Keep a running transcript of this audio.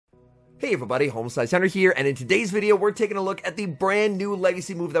Hey everybody, HomeSliceHenry here, and in today's video, we're taking a look at the brand new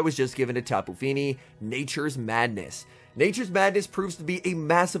legacy move that was just given to Tapu Fini, Nature's Madness. Nature's Madness proves to be a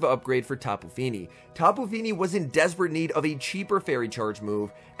massive upgrade for Tapu Fini. Tapu Fini was in desperate need of a cheaper fairy charge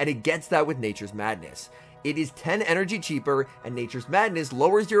move, and it gets that with Nature's Madness. It is 10 energy cheaper, and Nature's Madness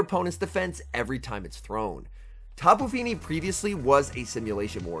lowers your opponent's defense every time it's thrown. Tapu Fini previously was a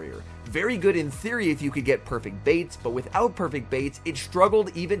simulation warrior. Very good in theory if you could get perfect baits, but without perfect baits, it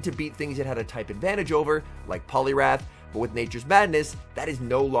struggled even to beat things it had a type advantage over, like Poliwrath, but with Nature's Madness, that is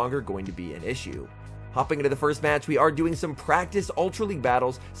no longer going to be an issue. Hopping into the first match, we are doing some practice Ultra League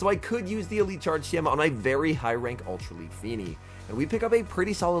battles, so I could use the Elite Charge TM on my very high rank Ultra League Fini. And we pick up a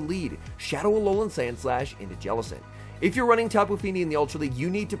pretty solid lead, Shadow Alolan Sandslash into Jellicent. If you're running Tapu Fini in the Ultra League, you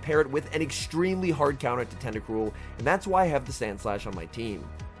need to pair it with an extremely hard counter to Tentacruel, and that's why I have the Sandslash on my team.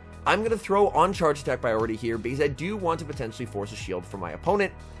 I'm going to throw on Charge Attack priority here because I do want to potentially force a shield from my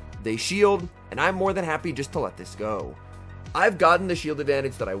opponent. They shield, and I'm more than happy just to let this go. I've gotten the shield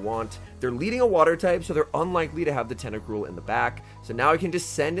advantage that I want. They're leading a water type, so they're unlikely to have the Tentacruel in the back, so now I can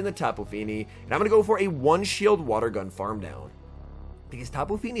just send in the Tapu Fini, and I'm going to go for a one shield water gun farm down. Because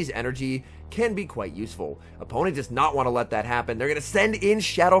Tapu Fini's energy can be quite useful. Opponent does not want to let that happen. They're going to send in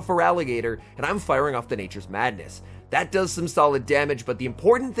Shadow Feraligatr, and I'm firing off the Nature's Madness. That does some solid damage, but the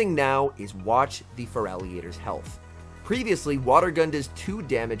important thing now is watch the Feraligator's health. Previously, Water Gun does 2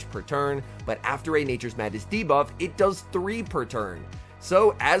 damage per turn, but after a Nature's Madness debuff, it does 3 per turn.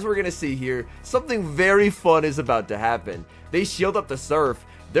 So, as we're going to see here, something very fun is about to happen. They shield up the Surf.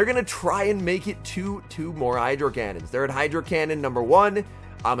 They're going to try and make it two more Hydro Cannons. They're at Hydro Cannon number 1.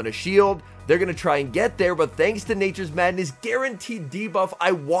 I'm going to shield. They're going to try and get there, but thanks to Nature's Madness guaranteed debuff,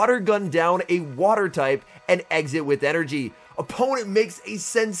 I Water Gun down a Water type and exit with energy. Opponent makes a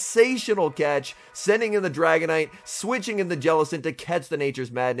sensational catch, sending in the Dragonite, switching in the Jellicent to catch the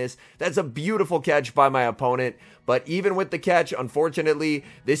Nature's Madness. That's a beautiful catch by my opponent, but even with the catch, unfortunately,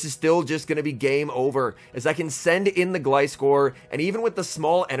 this is still just going to be game over, as I can send in the Gliscor, and even with the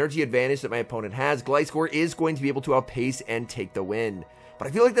small energy advantage that my opponent has, Gliscor is going to be able to outpace and take the win. But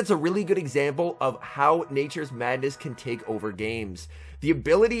I feel like that's a really good example of how Nature's Madness can take over games. The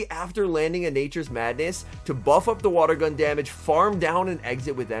ability after landing a Nature's Madness to buff up the water gun damage, farm down and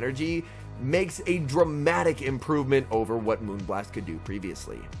exit with energy, makes a dramatic improvement over what Moonblast could do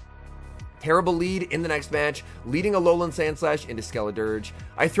previously. Terrible lead in the next match, leading Alolan Sandslash into Skeledirge.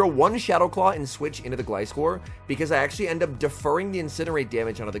 I throw one Shadow Claw and switch into the Gliscor because I actually end up deferring the Incinerate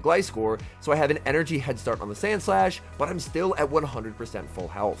damage onto the Gliscor, so I have an energy head start on the Sandslash, but I'm still at 100% full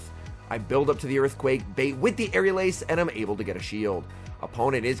health. I build up to the Earthquake, bait with the Aerial Ace, and I'm able to get a shield.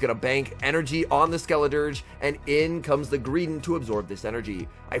 Opponent is going to bank energy on the Skeledirge, and in comes the Greedent to absorb this energy.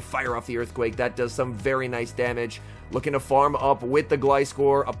 I fire off the Earthquake, that does some very nice damage. Looking to farm up with the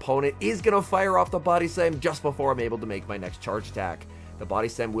Gliscor, opponent is going to fire off the Body Slam just before I'm able to make my next charge attack. The Body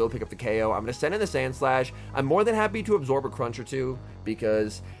Slam will pick up the KO. I'm going to send in the Sandslash. I'm more than happy to absorb a Crunch or two,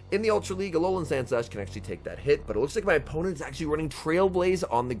 because in the Ultra League, Alolan Sandslash can actually take that hit, but it looks like my opponent is actually running Trailblaze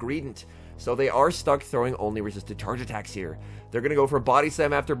on the Greedent. So they are stuck throwing only resisted charge attacks here. They're going to go for Body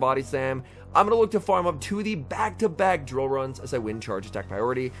Slam after Body Slam. I'm going to look to farm up to the back-to-back drill runs as I win charge attack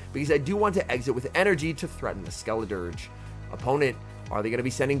priority, because I do want to exit with energy to threaten the Skeledirge. Opponent, are they going to be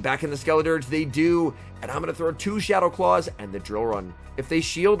sending back in the Skeledirge? They do, and I'm going to throw 2 Shadow Claws and the drill run. If they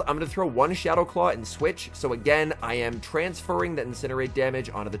shield, I'm going to throw 1 Shadow Claw and switch, so again, I am transferring that Incinerate damage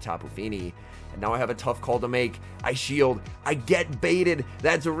onto the Tapu Fini. And now I have a tough call to make. I shield, I get baited,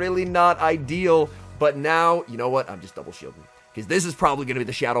 that's really not ideal, but now, you know what, I'm just double shielding, because this is probably going to be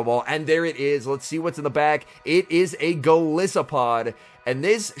the Shadow Ball, and there it is. Let's see what's in the back. It is a Golisopod, and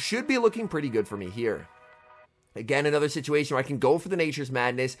this should be looking pretty good for me here. Again, another situation where I can go for the Nature's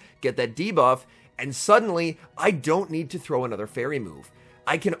Madness, get that debuff, and suddenly, I don't need to throw another fairy move.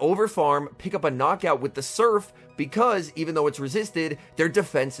 I can overfarm, pick up a knockout with the Surf, because even though it's resisted, their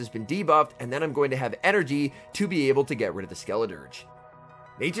defense has been debuffed, and then I'm going to have energy to be able to get rid of the Skeledirge.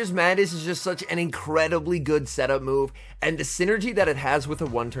 Nature's Madness is just such an incredibly good setup move, and the synergy that it has with a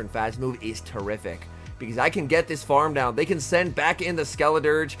one-turn fast move is terrific. Because I can get this farm down, they can send back in the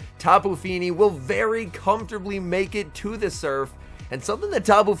Skeledirge, Tapu Fini will very comfortably make it to the Surf, and something that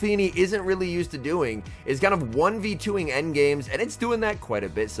Tapu Fini isn't really used to doing is kind of 1v2ing endgames, and it's doing that quite a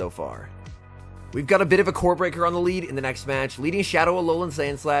bit so far. We've got a bit of a core breaker on the lead in the next match, leading Shadow Alolan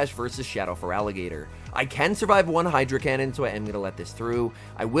Sandslash versus Shadow Feraligatr. I can survive 1 Hydro Cannon, so I am going to let this through.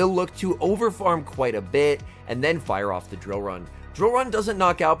 I will look to overfarm quite a bit, and then fire off the drill run. Drill Run doesn't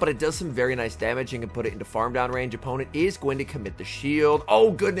knock out, but it does some very nice damage and can put it into farm down range. Opponent is going to commit the shield. Oh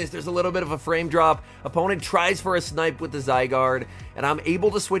goodness, there's a little bit of a frame drop. Opponent tries for a snipe with the Zygarde, and I'm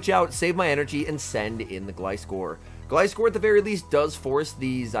able to switch out, save my energy, and send in the Gliscor. Gliscor at the very least does force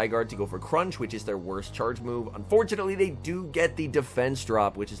the Zygarde to go for Crunch, which is their worst charge move. Unfortunately, they do get the defense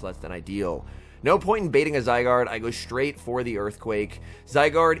drop, which is less than ideal. No point in baiting a Zygarde, I go straight for the Earthquake.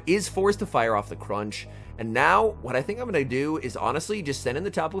 Zygarde is forced to fire off the Crunch. And now, what I think I'm going to do is honestly just send in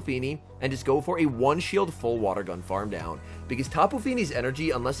the Tapu Fini and just go for a one-shield full Water Gun farm down. Because Tapu Fini's energy,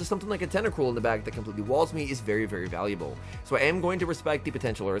 unless there's something like a Tentacruel in the back that completely walls me, is very, very valuable. So I am going to respect the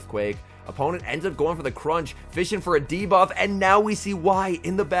potential Earthquake. Opponent ends up going for the Crunch, fishing for a debuff, and now we see why.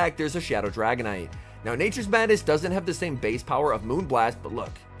 In the back, there's a Shadow Dragonite. Now, Nature's Madness doesn't have the same base power of Moonblast, but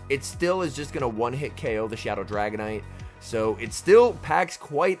look, it still is just going to one-hit KO the Shadow Dragonite. So it still packs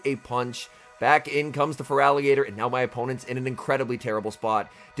quite a punch. Back in comes the Feraligatr, and now my opponent's in an incredibly terrible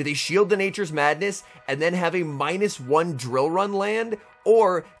spot. Do they shield the Nature's Madness and then have a -1 Drill Run land?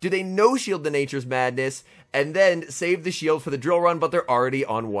 Or do they no-shield the Nature's Madness and then save the shield for the Drill Run, but they're already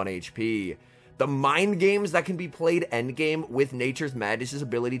on 1 HP? The mind games that can be played endgame with Nature's Madness's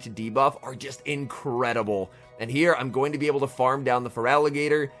ability to debuff are just incredible. And here, I'm going to be able to farm down the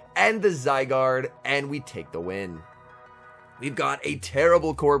Feraligatr and the Zygarde, and we take the win. We've got a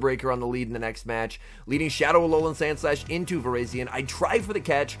terrible Core Breaker on the lead in the next match, leading Shadow Alolan Sandslash into Virizion. I try for the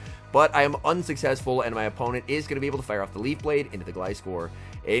catch, but I am unsuccessful, and my opponent is going to be able to fire off the Leaf Blade into the Gliscor.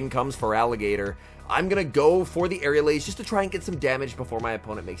 In comes Feraligatr. I'm going to go for the Aerial Ace just to try and get some damage before my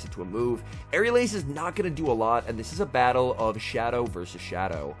opponent makes it to a move. Aerial Ace is not going to do a lot, and this is a battle of Shadow versus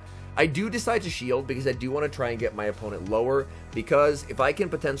Shadow. I do decide to shield because I do want to try and get my opponent lower, because if I can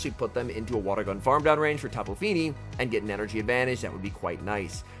potentially put them into a Water Gun farm down range for Tapu Fini and get an energy advantage, that would be quite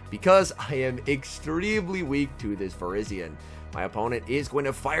nice, because I am extremely weak to this Virizion. My opponent is going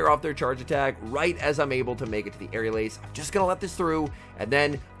to fire off their charge attack right as I'm able to make it to the Aerial Ace. I'm just going to let this through and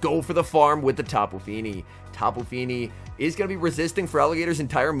then go for the farm with the Tapu Fini. Tapu Fini is going to be resisting Feraligatr's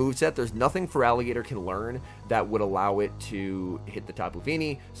entire moveset. There's nothing Feraligatr can learn that would allow it to hit the Tapu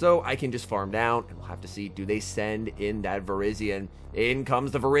Fini, so I can just farm down, and we'll have to see, do they send in that Virizion? In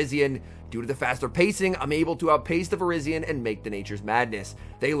comes the Virizion. Due to the faster pacing, I'm able to outpace the Virizion and make the Nature's Madness.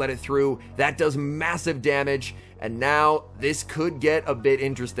 They let it through. That does massive damage, and now this could get a bit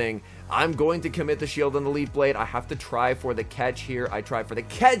interesting. I'm going to commit the shield on the Leaf Blade. I have to try for the catch here. I try for the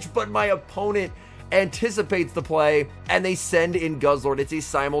catch, but my opponent anticipates the play, and they send in Guzzlord. It's a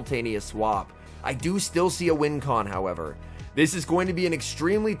simultaneous swap. I do still see a win con, however. This is going to be an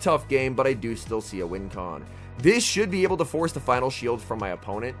extremely tough game, but I do still see a win con. This should be able to force the final shield from my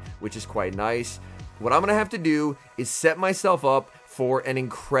opponent, which is quite nice. What I'm going to have to do is set myself up for an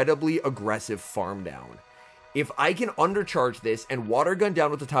incredibly aggressive farm down. If I can undercharge this and Water Gun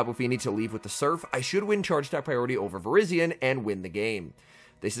down with the Tapu Fini to leave with the Surf, I should win Charge Attack priority over Virizion and win the game.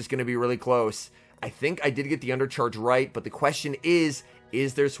 This is going to be really close. I think I did get the undercharge right, but the question is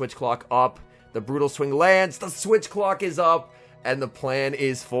there Switch Clock up? The Brutal Swing lands, the Switch Clock is up, and the plan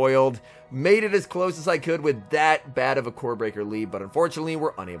is foiled. Made it as close as I could with that bad of a Core Breaker lead, but unfortunately,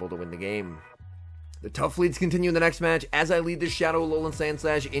 we're unable to win the game. The tough leads continue in the next match as I lead this Shadow Alolan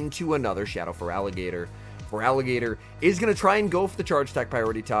Sandslash into another Shadow Feraligatr. Feraligatr is going to try and go for the Charge Attack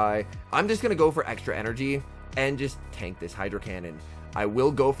priority tie. I'm just going to go for extra energy and just tank this Hydro Cannon. I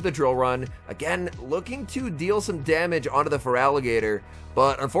will go for the Drill Run, again, looking to deal some damage onto the Feraligatr,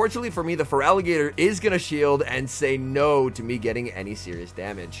 but unfortunately for me, the Feraligatr is going to shield and say no to me getting any serious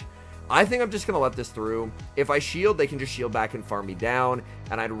damage. I think I'm just going to let this through. If I shield, they can just shield back and farm me down,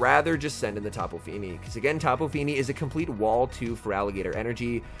 and I'd rather just send in the Tapu Fini, because again, Tapu Fini is a complete wall to Feraligatr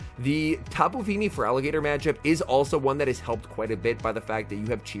energy. The Tapu Fini Feraligatr matchup is also one that is helped quite a bit by the fact that you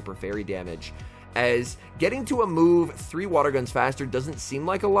have cheaper fairy damage, as getting to a move 3 Water Guns faster doesn't seem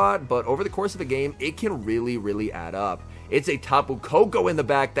like a lot, but over the course of a game, it can really add up. It's a Tapu Koko in the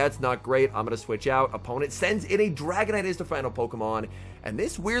back. That's not great. I'm going to switch out. Opponent sends in a Dragonite as the final Pokemon, and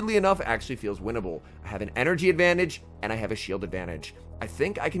this, weirdly enough, actually feels winnable. I have an energy advantage, and I have a shield advantage. I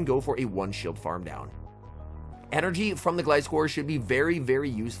think I can go for a 1-shield farm down. Energy from the Gliscor should be very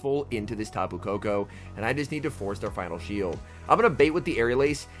useful into this Tapu Koko, and I just need to force their final shield. I'm going to bait with the Aerial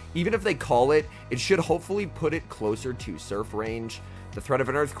Ace. Even if they call it, it should hopefully put it closer to Surf range. The threat of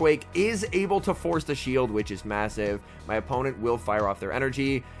an Earthquake is able to force the shield, which is massive. My opponent will fire off their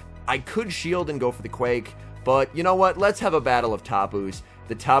energy. I could shield and go for the Quake, but you know what? Let's have a battle of Tapus.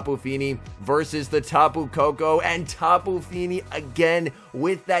 The Tapu Fini versus the Tapu Koko, and Tapu Fini again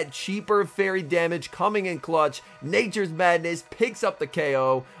with that cheaper fairy damage coming in clutch. Nature's Madness picks up the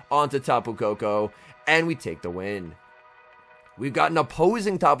KO onto Tapu Koko, and we take the win. We've got an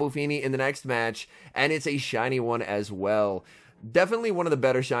opposing Tapu Fini in the next match, and it's a shiny one as well. Definitely one of the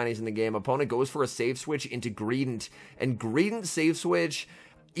better shinies in the game. Opponent goes for a save switch into Greedent, and Greedent save switch,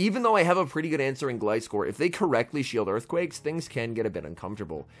 even though I have a pretty good answer in Gliscor, if they correctly shield Earthquakes, things can get a bit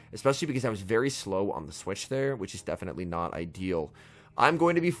uncomfortable, especially because I was very slow on the switch there, which is definitely not ideal. I'm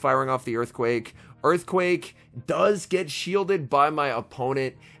going to be firing off the Earthquake. Earthquake does get shielded by my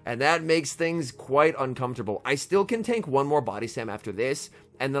opponent, and that makes things quite uncomfortable. I still can tank one more Body Slam after this,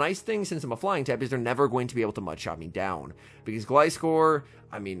 and the nice thing, since I'm a flying type, is they're never going to be able to Mudshot me down. Because Gliscor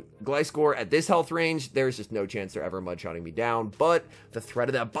at this health range, there's just no chance they're ever Mudshotting me down, but the threat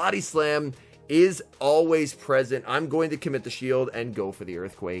of that Body Slam is always present. I'm going to commit the shield and go for the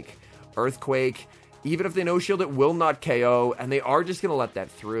Earthquake. Earthquake, even if they no-shield, it will not KO, and they are just going to let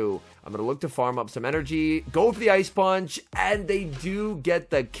that through. I'm going to look to farm up some energy, go for the Ice Punch, and they do get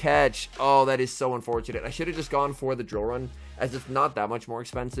the catch. Oh, that is so unfortunate. I should have just gone for the Drill Run, as it's not that much more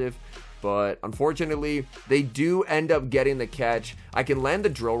expensive. But unfortunately, they do end up getting the catch. I can land the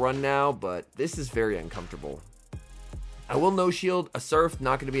Drill Run now, but this is very uncomfortable. I will no-shield. A Surf,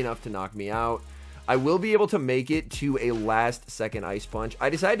 not going to be enough to knock me out. I will be able to make it to a last-second Ice Punch. I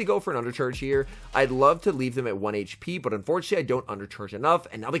decided to go for an Undercharge here. I'd love to leave them at 1 HP, but unfortunately I don't Undercharge enough,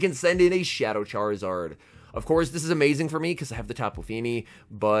 and now they can send in a Shadow Charizard. Of course, this is amazing for me because I have the Tapu Fini,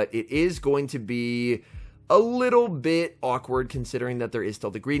 but it is going to be a little bit awkward considering that there is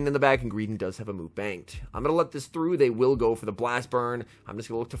still the Greedent in the back, and Greedent does have a move banked. I'm going to let this through. They will go for the Blast Burn. I'm just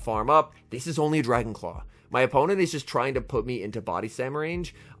going to look to farm up. This is only a Dragon Claw. My opponent is just trying to put me into Body Slam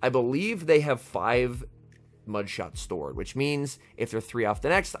range. I believe they have 5 Mudshots stored, which means if they're 3 off the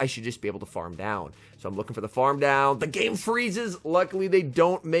next, I should just be able to farm down. So I'm looking for the farm down. The game freezes. Luckily, they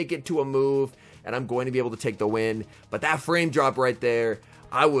don't make it to a move, and I'm going to be able to take the win. But that frame drop right there,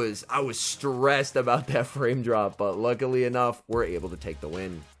 I was stressed about that frame drop, but luckily enough, we're able to take the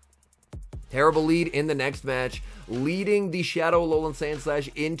win. Terrible lead in the next match, leading the Shadow Alolan Sandslash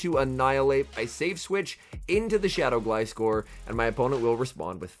into Annihilate. I save switch into the Shadow Gliscor, and my opponent will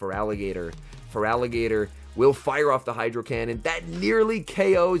respond with Feraligatr. Feraligatr will fire off the Hydro Cannon. That nearly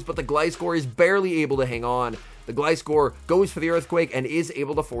KOs, but the Gliscor is barely able to hang on. The Gliscor goes for the Earthquake and is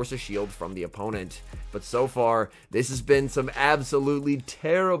able to force a shield from the opponent. But so far, this has been some absolutely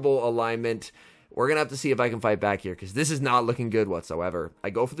terrible alignment. We're going to have to see if I can fight back here, because this is not looking good whatsoever. I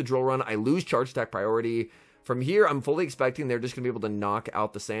go for the Drill Run. I lose Charge Attack priority. From here, I'm fully expecting they're just going to be able to knock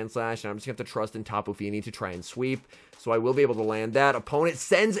out the Sandslash, and I'm just going to have to trust in Tapu Fini to try and sweep. So I will be able to land that. Opponent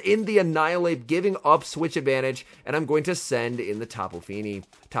sends in the Annihilate, giving up switch advantage, and I'm going to send in the Tapu Fini.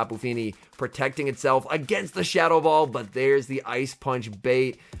 Tapu Fini protecting itself against the Shadow Ball, but there's the Ice Punch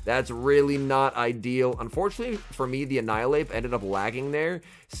bait. That's really not ideal. Unfortunately for me, the Annihilate ended up lagging there,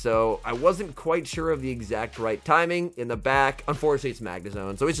 so I wasn't quite sure of the exact right timing. In the back, unfortunately, it's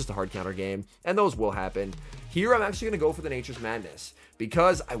Magnezone, so it's just a hard counter game, and those will happen. Here, I'm actually going to go for the Nature's Madness,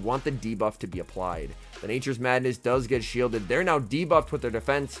 because I want the debuff to be applied. The Nature's Madness does get shielded. They're now debuffed with their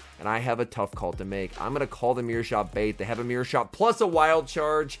defense, and I have a tough call to make. I'm going to call the Mirror Shot bait. They have a Mirror Shot plus a Wild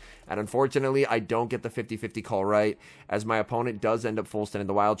Charge, and unfortunately, I don't get the 50-50 call right, as my opponent does end up full stun in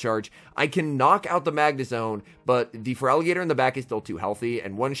the Wild Charge. I can knock out the Magnezone, but the Feraligatr in the back is still too healthy,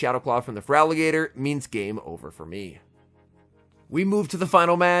 and one Shadow Claw from the Feraligatr means game over for me. We move to the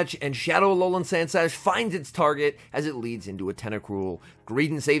final match, and Shadow Alolan Sandslash finds its target as it leads into a Tentacruel.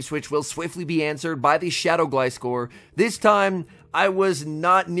 Greedent save switch will swiftly be answered by the Shadow Gliscor. This time, I was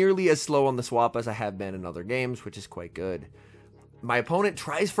not nearly as slow on the swap as I have been in other games, which is quite good. My opponent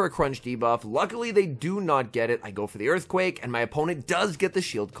tries for a Crunch debuff. Luckily, they do not get it. I go for the Earthquake, and my opponent does get the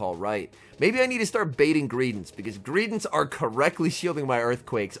shield call right. Maybe I need to start baiting Greedents, because Greedents are correctly shielding my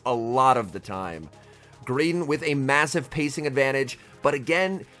Earthquakes a lot of the time. Greedent with a massive pacing advantage, but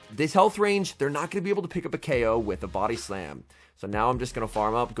again, this health range, they're not going to be able to pick up a KO with a Body Slam. So now I'm just going to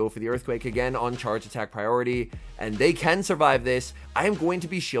farm up, go for the Earthquake again on Charge Attack priority, and they can survive this. I am going to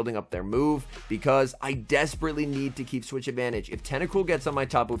be shielding up their move because I desperately need to keep switch advantage. If Tentacruel gets on my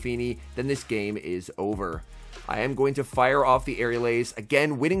Tapu Fini, then this game is over. I am going to fire off the Aerial Ace,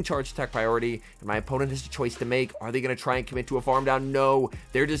 again winning Charge Attack priority, and my opponent has a choice to make. Are they going to try and commit to a farm down? No,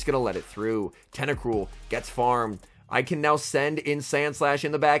 they're just going to let it through. Tentacruel gets farmed. I can now send in Sandslash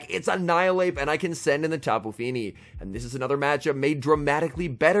in the back. It's Annihilate, and I can send in the Tapu Fini. And this is another matchup made dramatically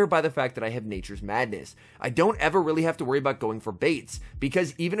better by the fact that I have Nature's Madness. I don't ever really have to worry about going for baits,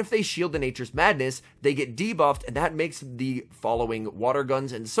 because even if they shield the Nature's Madness, they get debuffed, and that makes the following Water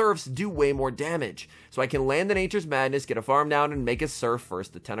Guns and Surfs do way more damage. So I can land the Nature's Madness, get a farm down, and make a Surf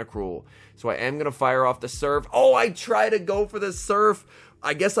first, the Tentacruel. So I am going to fire off the Surf. Oh, I try to go for the Surf,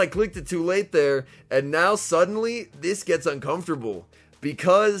 I guess I clicked it too late there, and now suddenly this gets uncomfortable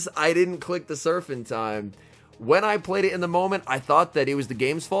because I didn't click the surf in time. When I played it in the moment, I thought that it was the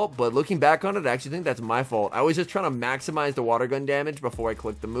game's fault, but looking back on it, I actually think that's my fault. I was just trying to maximize the water gun damage before I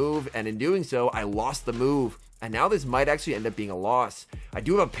clicked the move, and in doing so, I lost the move. And now this might actually end up being a loss. I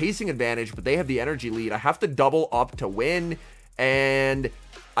do have a pacing advantage, but they have the energy lead. I have to double up to win, and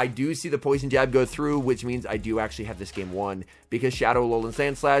I do see the poison jab go through, which means I do actually have this game won, because Shadow, Alolan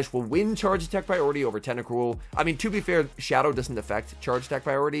Sandslash will win charge attack priority over Tentacruel. I mean, to be fair, Shadow doesn't affect charge attack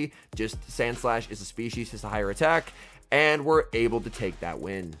priority, just Sandslash is a species, it's a higher attack, and we're able to take that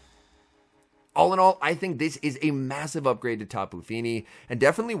win. All in all, I think this is a massive upgrade to Tapu Fini, and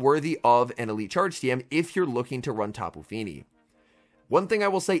definitely worthy of an Elite Charge TM if you're looking to run Tapu Fini. One thing I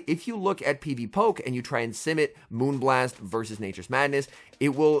will say, if you look at PV Poke and you try and sim it Moonblast versus Nature's Madness,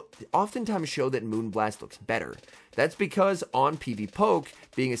 it will oftentimes show that Moonblast looks better. That's because on PV Poke,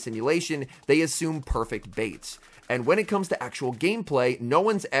 being a simulation, they assume perfect baits. And when it comes to actual gameplay, no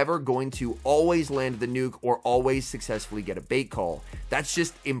one's ever going to always land the nuke or always successfully get a bait call. That's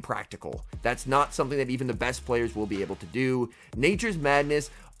just impractical. That's not something that even the best players will be able to do. Nature's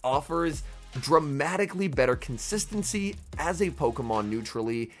Madness offers dramatically better consistency as a Pokemon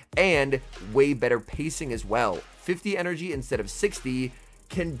neutrally, and way better pacing as well. 50 energy instead of 60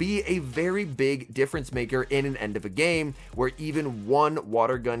 can be a very big difference maker in an end of a game where even one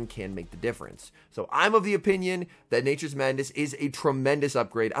water gun can make the difference. So I'm of the opinion that Nature's Madness is a tremendous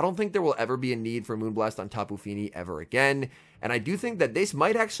upgrade. I don't think there will ever be a need for Moonblast on Tapu Fini ever again. And I do think that this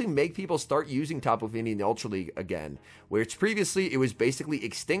might actually make people start using Tapu Fini in the Ultra League again, which previously it was basically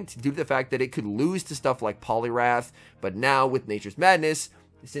extinct due to the fact that it could lose to stuff like Poliwrath, but now with Nature's Madness,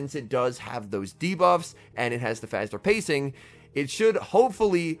 since it does have those debuffs and it has the faster pacing, it should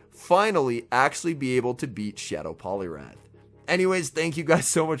hopefully finally actually be able to beat Shadow Poliwrath. Anyways, thank you guys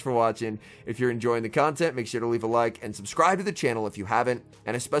so much for watching. If you're enjoying the content, make sure to leave a like and subscribe to the channel if you haven't.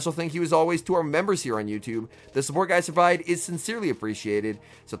 And a special thank you as always to our members here on YouTube. The support guys provide is sincerely appreciated.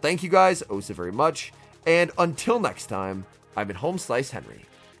 So thank you guys oh so very much. And until next time, I've been HomeSliceHenry.